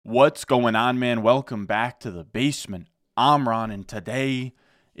What's going on, man? Welcome back to the basement. I'm Ron, and today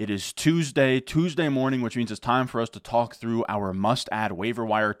it is Tuesday morning, which means it's time for us to talk through our must-add waiver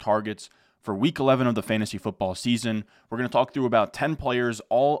wire targets for Week 11 of the fantasy football season. We're going to talk through about 10 players,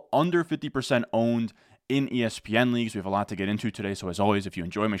 all under 50% owned in ESPN leagues. We have a lot to get into today, so as always, if you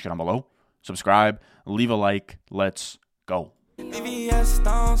enjoy, make sure down below, subscribe, leave a like. Let's go. VVS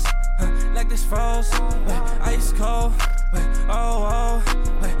stones, like this froze, ice cold,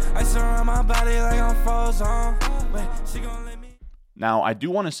 ice around my body like I'm frozen, she gon' let me. Now, I do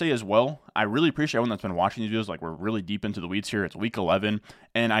want to say as well, I really appreciate everyone that's been watching these videos. Like, we're really deep into the weeds here. It's week 11,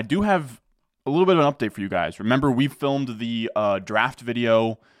 and I do have a little bit of an update for you guys. Remember, we filmed the draft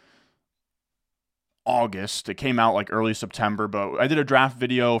video August. It came out like early September, but I did a draft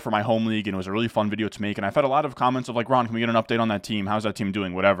video for my home league, and it was a really fun video to make. And I've had a lot of comments of like, Ron, can we get an update on that team? How's that team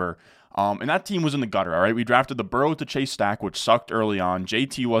doing? Whatever. And that team was in the gutter, all right? We drafted the Burrow to Chase stack, which sucked early on.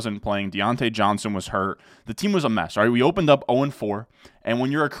 JT wasn't playing. Deontay Johnson was hurt. The team was a mess, all right? We opened up 0-4, and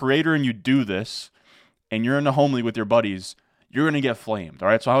when you're a creator and you do this, and you're in the home league with your buddies, you're going to get flamed, all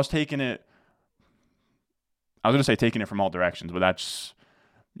right? So I was taking it from all directions, but that's...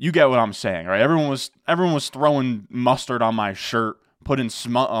 You get what I'm saying, right? Everyone was throwing mustard on my shirt, putting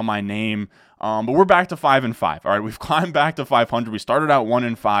smut on my name. But we're back to 5-5. All right, we've climbed back to 500. We started out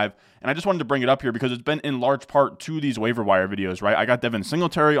 1-5, and I just wanted to bring it up here because it's been in large part to these waiver wire videos, right? I got Devin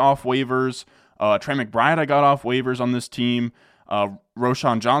Singletary off waivers, Trey McBride I got off waivers on this team,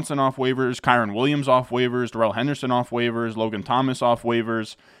 Roshan Johnson off waivers, Kyron Williams off waivers, Darrell Henderson off waivers, Logan Thomas off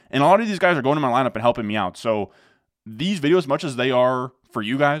waivers, and a lot of these guys are going to my lineup and helping me out. So these videos, much as they are for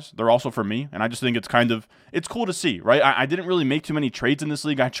you guys, they're also for me, and I just think it's cool to see, right? I didn't really make too many trades in this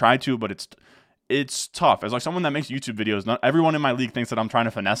league. I tried to, but it's tough. As like someone that makes YouTube videos, not everyone in my league thinks that I'm trying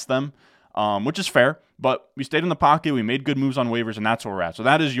to finesse them, which is fair, but we stayed in the pocket, we made good moves on waivers, and that's where we're at. So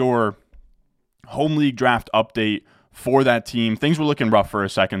that is your home league draft update for that team. Things were looking rough for a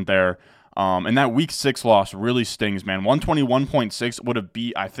second there, and that week 6 loss really stings, man. 121.6 would have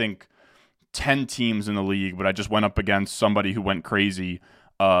beat, I think, 10 teams in the league, but I just went up against somebody who went crazy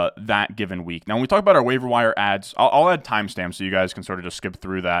that given week. Now, when we talk about our waiver wire ads, I'll add timestamps so you guys can sort of just skip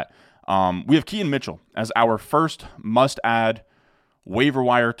through that. We have Keaton Mitchell as our first must-add waiver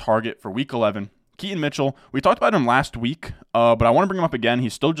wire target for Week 11. Keaton Mitchell, we talked about him last week, but I want to bring him up again.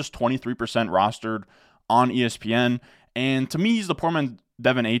 He's still just 23% rostered on ESPN, and to me, he's the poor man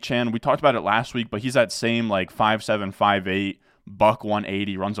Devin Achane. We talked about it last week, but he's that same like 5'7", 5'8", buck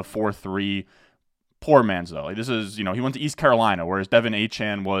 180, runs a 4.3. Poor man's though. Like, this is, he went to East Carolina, whereas Devin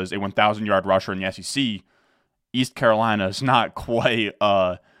Achane was a 1,000-yard rusher in the SEC. East Carolina is not quite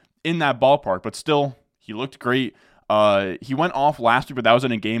in that ballpark, but still, he looked great. He went off last week, but that was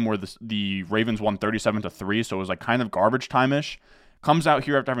in a game where the Ravens won 37-3, so it was like kind of garbage time-ish. Comes out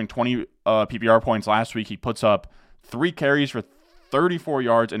here after having 20 PPR points last week. He puts up 3 carries for 34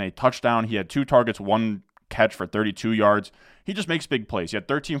 yards and a touchdown. He had 2 targets, 1 catch for 32 yards. He just makes big plays. He had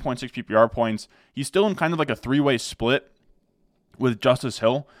 13.6 PPR points. He's still in kind of like a 3-way split with Justice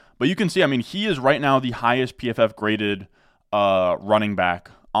Hill. But you can see, he is right now the highest PFF graded running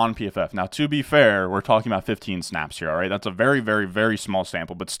back on PFF. Now, to be fair, we're talking about 15 snaps here, all right? That's a very, very, very small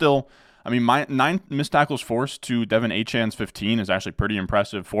sample. But still, my 9 missed tackles forced to Devin Achane's 15 is actually pretty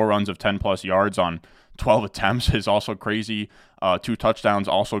impressive. 4 runs of 10-plus yards on 12 attempts is also crazy. 2 touchdowns,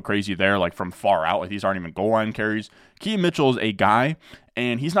 also crazy there, like from far out. Like, these aren't even goal line carries. Keaton Mitchell is a guy,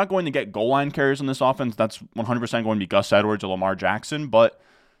 and he's not going to get goal line carries in this offense. That's 100% going to be Gus Edwards or Lamar Jackson, but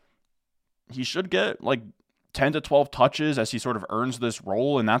he should get like 10 to 12 touches as he sort of earns this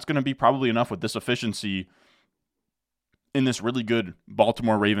role, and that's going to be probably enough with this efficiency in this really good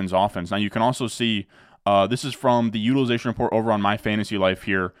Baltimore Ravens offense. Now, you can also see, this is from the utilization report over on My Fantasy Life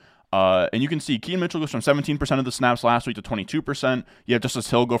here. And you can see Keaton Mitchell goes from 17% of the snaps last week to 22%. You have Justice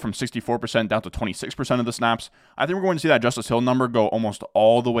Hill go from 64% down to 26% of the snaps. I think we're going to see that Justice Hill number go almost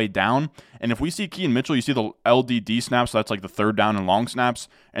all the way down. And if we see Keaton Mitchell, you see the LDD snaps, so that's like the third down and long snaps,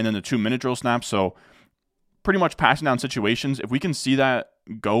 and then the 2-minute drill snaps. So pretty much passing down situations. If we can see that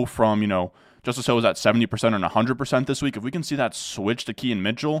go from, Justice Hill was at 70% and 100% this week. If we can see that switch to Keaton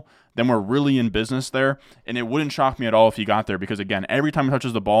Mitchell, then we're really in business there. And it wouldn't shock me at all if he got there because, again, every time he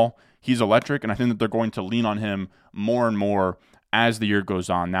touches the ball, he's electric. And I think that they're going to lean on him more and more as the year goes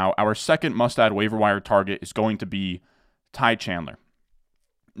on. Now, our second must-add waiver wire target is going to be Ty Chandler.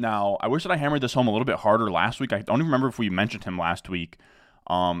 Now, I wish that I hammered this home a little bit harder last week. I don't even remember if we mentioned him last week.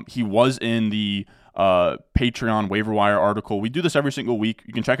 He was in the Patreon waiver wire article. We do this every single week.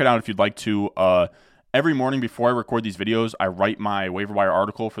 You can check it out if you'd like to. every morning before I record these videos, I write my waiver wire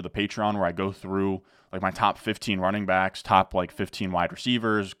article for the Patreon where I go through like my top 15 running backs, top like 15 wide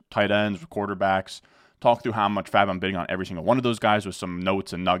receivers, tight ends, quarterbacks, talk through how much fab I'm bidding on every single one of those guys with some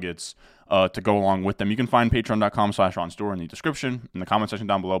notes and nuggets to go along with them. You can find patreon.com/RonStore in the description, in the comment section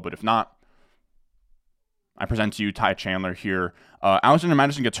down below. But if not, I present to you Ty Chandler here. Alexander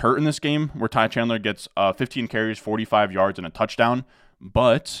Madison gets hurt in this game where Ty Chandler gets 15 carries, 45 yards, and a touchdown.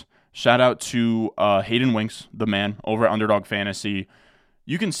 But shout out to Hayden Winks, the man, over at Underdog Fantasy.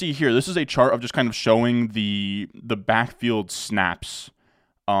 You can see here, this is a chart of just kind of showing the backfield snaps.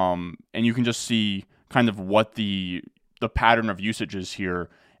 And you can just see kind of what the pattern of usage is here.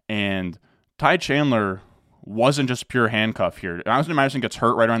 And Ty Chandler wasn't just pure handcuff here. Alexander Madison gets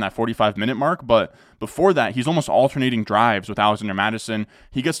hurt right around that 45-minute mark, but before that, he's almost alternating drives with Alexander Madison.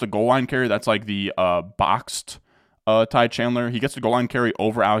 He gets the goal line carry. That's like the boxed Ty Chandler. He gets the goal line carry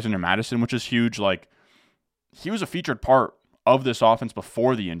over Alexander Madison, which is huge. Like, he was a featured part of this offense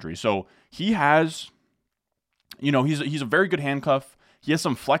before the injury. So he has, he's a very good handcuff. He has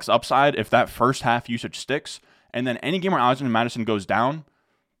some flex upside if that first half usage sticks. And then any game where Alexander Madison goes down,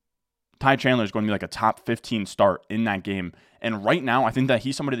 Ty Chandler is going to be like a top 15 start in that game. And right now, I think that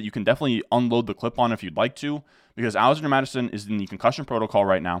he's somebody that you can definitely unload the clip on if you'd like to, because Alexander Madison is in the concussion protocol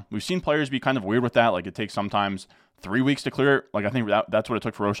right now. We've seen players be kind of weird with that. Like, it takes sometimes 3 weeks to clear it. Like, I think that's what it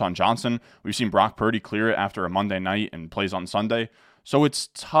took for Roschon Johnson. We've seen Brock Purdy clear it after a Monday night and plays on Sunday. So it's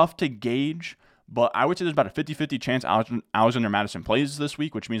tough to gauge, but I would say there's about a 50-50 chance Alexander Madison plays this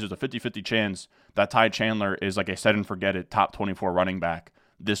week, which means there's a 50-50 chance that Ty Chandler is like a set-and-forget-it top 24 running back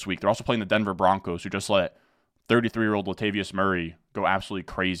this week. They're also playing the Denver Broncos, who just let 33-year-old Latavius Murray go absolutely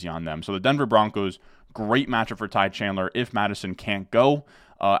crazy on them. So the Denver Broncos, great matchup for Ty Chandler if Madison can't go.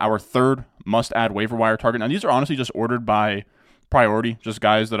 Our third must-add waiver wire target. Now, these are honestly just ordered by priority, just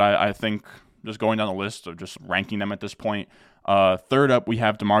guys that I think, just going down the list of just ranking them at this point. Third up, we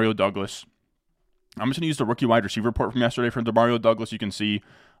have Demario Douglas. I'm just going to use the rookie wide receiver report from yesterday for Demario Douglas. You can see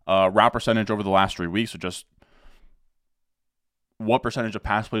route percentage over the last 3 weeks, so just what percentage of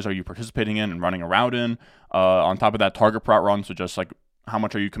pass plays are you participating in and running a route in. On top of that, target per route run, so just like how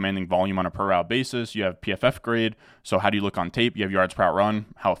much are you commanding volume on a per route basis. You have PFF grade, so how do you look on tape? You have yards per route run.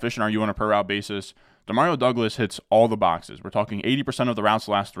 How efficient are you on a per route basis? Demario Douglas hits all the boxes. We're talking 80% of the routes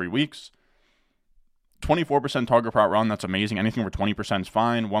the last 3 weeks. 24% target per route run, that's amazing. Anything over 20% is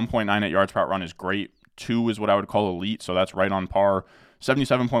fine. 1.9 at yards per route run is great. 2 is what I would call elite, so that's right on par.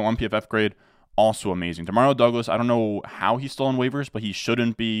 77.1 PFF grade, also amazing. Demario Douglas, I don't know how he's still on waivers, but he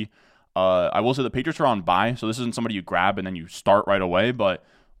shouldn't be. I will say the Patriots are on bye, so this isn't somebody you grab and then you start right away, but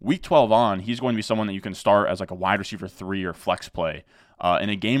week 12 on, he's going to be someone that you can start as like a wide receiver 3 or flex play. In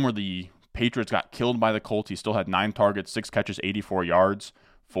a game where the Patriots got killed by the Colts, he still had 9 targets, 6 catches, 84 yards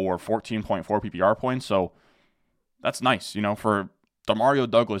for 14.4 PPR points, so that's nice. For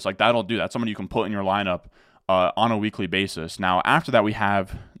Demario Douglas, like, that'll do. That's somebody you can put in your lineup on a weekly basis. Now, after that, we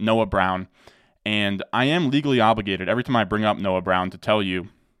have Noah Brown, and I am legally obligated every time I bring up Noah Brown to tell you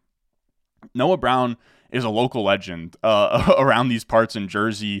Noah Brown is a local legend around these parts in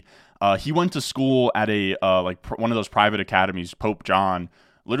Jersey. He went to school at a one of those private academies, Pope John,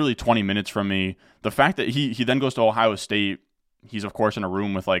 literally 20 minutes from me. The fact that he then goes to Ohio State, he's of course in a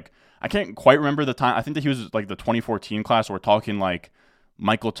room with I can't quite remember the time. I think that he was like the 2014 class. We're talking like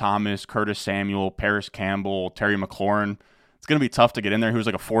Michael Thomas, Curtis Samuel, Paris Campbell, Terry McLaurin. It's going to be tough to get in there. He was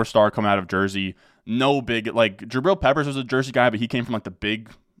like a 4-star coming out of Jersey. No big, Jabril Peppers was a Jersey guy, but he came from like the big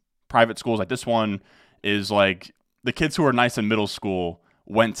private schools. Like, this one is like the kids who are nice in middle school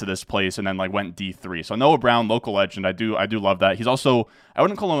went to this place and then went D3. So Noah Brown, local legend. I do love that. He's also, I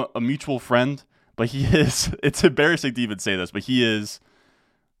wouldn't call him a mutual friend, but he is, it's embarrassing to even say this, but he is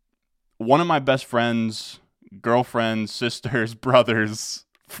one of my best friends, girlfriends, sisters, brothers,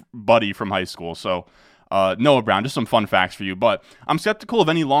 buddy from high school. So Noah Brown, just some fun facts for you. But I'm skeptical of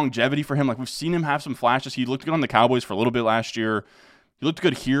any longevity for him. We've seen him have some flashes. He looked good on the Cowboys for a little bit last year. He looked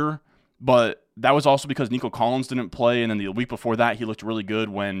good here, but that was also because Nico Collins didn't play, and then the week before that, he looked really good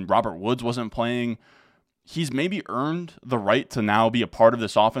when Robert Woods wasn't playing. He's maybe earned the right to now be a part of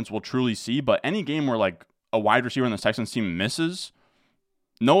this offense. We'll truly see, but any game where a wide receiver on the Texans team misses,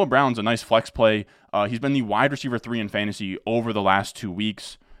 Noah Brown's a nice flex play. He's been the wide receiver 3 in fantasy over the last 2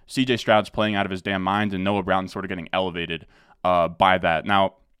 weeks. CJ Stroud's playing out of his damn mind, and Noah Brown's sort of getting elevated by that.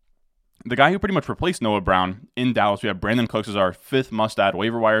 Now, the guy who pretty much replaced Noah Brown in Dallas, we have Brandon Cooks as our 5th must-add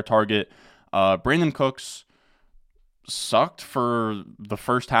waiver wire target. Brandon Cooks sucked for the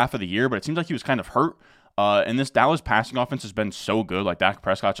first half of the year, but it seems like he was kind of hurt. And this Dallas passing offense has been so good. Dak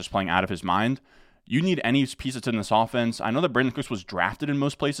Prescott's just playing out of his mind. you need any pieces in this offense. I know that Brandon Cooks was drafted in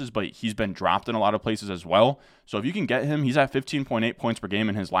most places, but he's been dropped in a lot of places as well. So if you can get him, he's at 15.8 points per game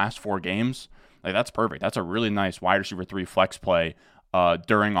in his last 4 games. Like, that's perfect. That's a really nice wide receiver 3 flex play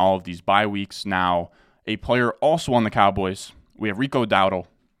during all of these bye weeks. Now, a player also on the Cowboys, we have Rico Dowdle.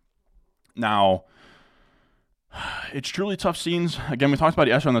 Now, it's truly tough scenes. Again, we talked about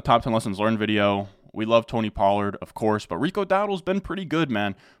it yesterday on the Top 10 Lessons Learned video. We love Tony Pollard, of course, but Rico Dowdle's been pretty good,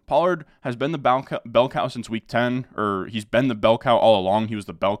 man. Pollard has been the bell cow since week 10, or he's been the bell cow all along. He was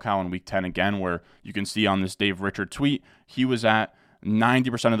the bell cow in week 10 again, where you can see on this Dave Richard tweet, he was at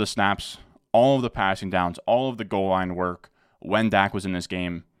 90% of the snaps, all of the passing downs, all of the goal line work when Dak was in this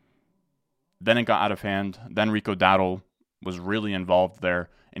game. Then it got out of hand. Then Rico Dowdle was really involved there,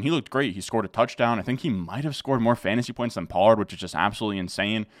 and he looked great. He scored a touchdown. I think he might have scored more fantasy points than Pollard, which is just absolutely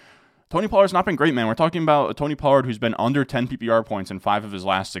insane. Tony Pollard's not been great, man. We're talking about a Tony Pollard who's been under 10 PPR points in 5 of his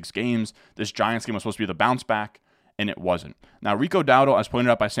last 6 games. This Giants game was supposed to be the bounce back, and it wasn't. Now, Rico Dowdle, as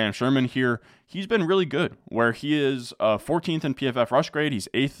pointed out by Sam Sherman here, he's been really good, where he is 14th in PFF rush grade. He's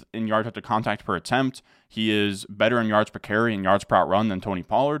 8th in yards after contact per attempt. He is better in yards per carry and yards per out run than Tony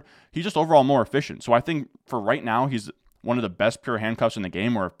Pollard. He's just overall more efficient. So I think for right now, he's one of the best pure handcuffs in the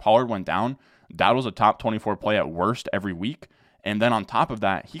game, where if Pollard went down, Dowdle's a top 24 play at worst every week. And then on top of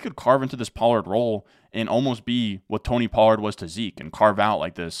that, he could carve into this Pollard role and almost be what Tony Pollard was to Zeke and carve out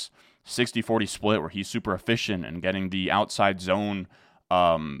like this 60-40 split where he's super efficient and getting the outside zone,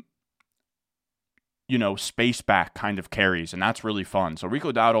 space back kind of carries. And that's really fun. So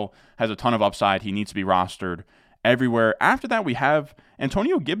Rico Dowdle has a ton of upside. He needs to be rostered everywhere. After that, we have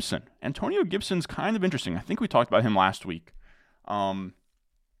Antonio Gibson. Antonio Gibson's kind of interesting. I think we talked about him last week.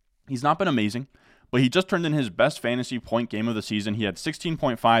 He's not been amazing, but he just turned in his best fantasy point game of the season. He had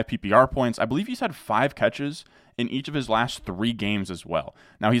 16.5 PPR points. I believe he's had 5 catches in each of his last 3 games as well.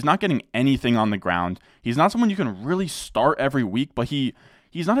 Now, he's not getting anything on the ground. He's not someone you can really start every week, but he's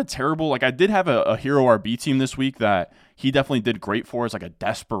not a terrible, like I did have a hero RB team this week that he definitely did great for as like a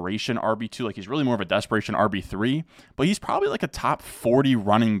desperation RB2. Like he's really more of a desperation RB3, but he's probably like a top 40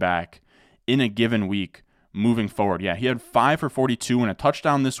 running back in a given week moving forward. Yeah, he had 5 for 42 and a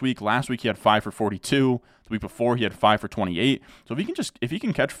touchdown this week. Last week he had 5 for 42. The week before he had 5 for 28. So if he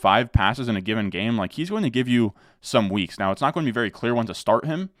can catch 5 passes in a given game, like he's going to give you some weeks. Now, it's not going to be very clear when to start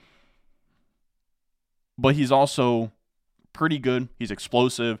him, but he's also pretty good. He's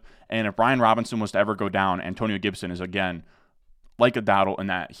explosive. And if Brian Robinson was to ever go down, Antonio Gibson is, again, like a Dowdle in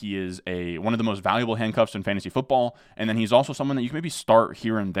that he is one of the most valuable handcuffs in fantasy football. And then he's also someone that you can maybe start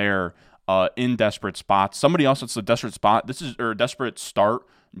here and there in desperate spots. Somebody else that's a desperate spot, a desperate start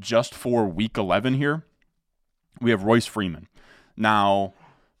just for week 11 here. We have Royce Freeman. Now,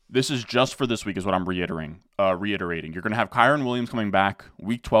 this is just for this week is what I'm reiterating. You're going to have Kyron Williams coming back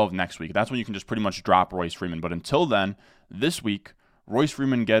week 12 next week. That's when you can just pretty much drop Royce Freeman. But until then, this week, Royce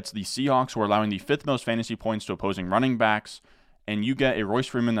Freeman gets the Seahawks, who are allowing the 5th most fantasy points to opposing running backs. And you get a Royce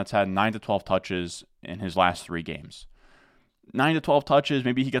Freeman that's had 9 to 12 touches in his last 3 games. 9 to 12 touches,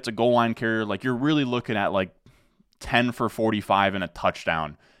 maybe he gets a goal line carrier. Like you're really looking at like 10 for 45 and a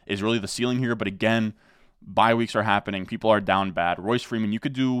touchdown is really the ceiling here. But again, bye weeks are happening. People are down bad. Royce Freeman, you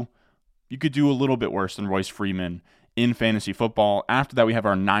could do a little bit worse than Royce Freeman in fantasy football. After that, we have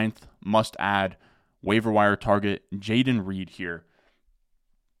our 9th must-add waiver wire target, Jayden Reed here.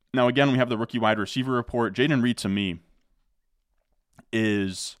 Now, again, we have the rookie wide receiver report. Jayden Reed, to me,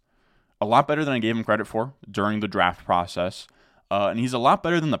 is a lot better than I gave him credit for during the draft process. And he's a lot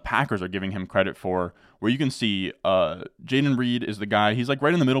better than the Packers are giving him credit for, where you can see Jayden Reed is the guy. He's like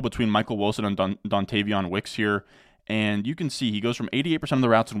right in the middle between Michael Wilson and Dontavion Wicks here. And you can see he goes from 88% of the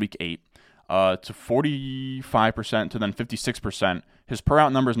routes in week 8 to 45% to then 56%. His per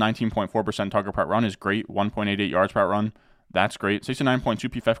out number is 19.4%. Target per run is great, 1.88 yards per run. That's great. 69.2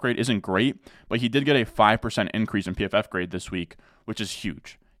 PFF grade isn't great, but he did get a 5% increase in PFF grade this week, which is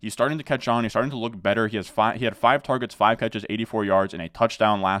huge. He's starting to catch on. He's starting to look better. He had 5 targets, 5 catches, 84 yards, and a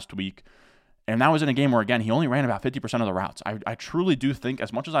touchdown last week. And that was in a game where, again, he only ran about 50% of the routes. I truly do think,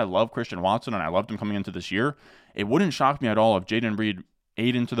 as much as I love Christian Watson and I loved him coming into this year, it wouldn't shock me at all if Jayden Reed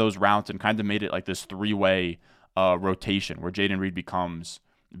ate into those routes and kind of made it like this 3-way rotation where Jayden Reed becomes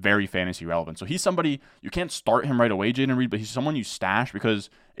very fantasy relevant. So he's somebody, you can't start him right away, Jayden Reed, but he's someone you stash, because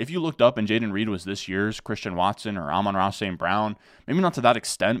if you looked up and Jayden Reed was this year's Christian Watson or Amon-Ra St. Brown, maybe not to that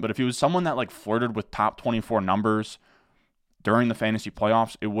extent, but if he was someone that like flirted with top 24 numbers during the fantasy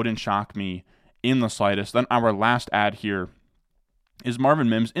playoffs, it wouldn't shock me in the slightest. Then our last ad here is Marvin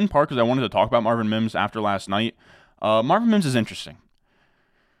Mims, in part because I wanted to talk about Marvin Mims after last night. Marvin Mims is interesting.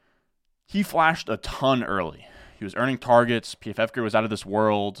 He flashed a ton early. He was earning targets. PFF grade was out of this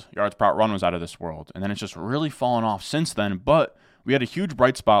world. Yards per route run was out of this world. And then it's just really fallen off since then. But we had a huge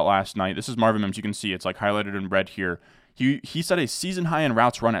bright spot last night. This is Marvin Mims. You can see it's like highlighted in red here. He set a season high in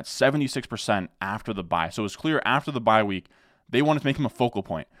routes run at 76% after the bye. So it was clear after the bye week, they wanted to make him a focal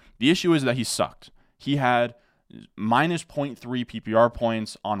point. The issue is that he sucked. He had minus 0.3 PPR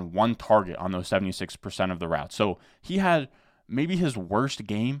points on one target on those 76% of the routes. So he had maybe his worst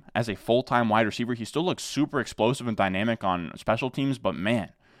game as a full-time wide receiver. He still looks super explosive and dynamic on special teams, but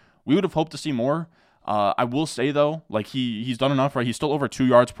man, we would have hoped to see more. I will say, though, like he's done enough, right? He's still over 2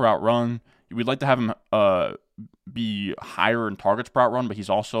 yards per out run. We'd like to have him be higher in targets per out run, but he's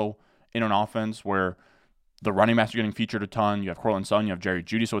also in an offense where the running backs are getting featured a ton. You have Cortland Sutton, you have Jerry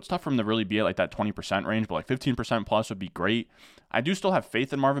Jeudy, so it's tough for him to really be at like that 20% range, but like 15% plus would be great. I do still have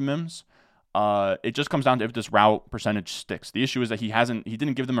faith in Marvin Mims. It just comes down to if this route percentage sticks. The issue is that he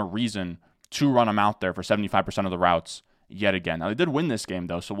didn't give them a reason to run him out there for 75% of the routes yet again. Now, they did win this game,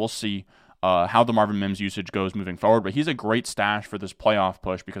 though, so we'll see how the Marvin Mims usage goes moving forward, but he's a great stash for this playoff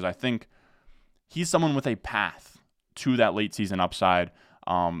push because I think he's someone with a path to that late season upside.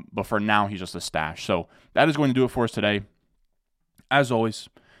 But for now, he's just a stash. So that is going to do it for us today. As always,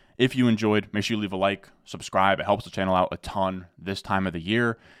 if you enjoyed, make sure you leave a like, subscribe. It helps the channel out a ton this time of the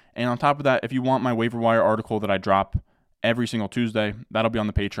year. And on top of that, if you want my waiver wire article that I drop every single Tuesday, that'll be on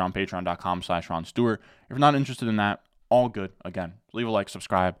the Patreon, patreon.com/Ron Stewart. If you're not interested in that, all good. Again, leave a like,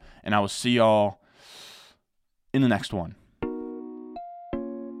 subscribe, and I will see y'all in the next one.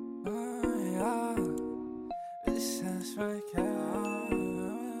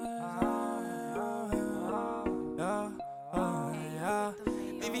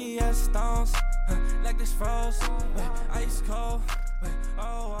 Stones, like this froze, ice cold,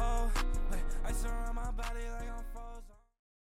 oh, ice around my body like I'm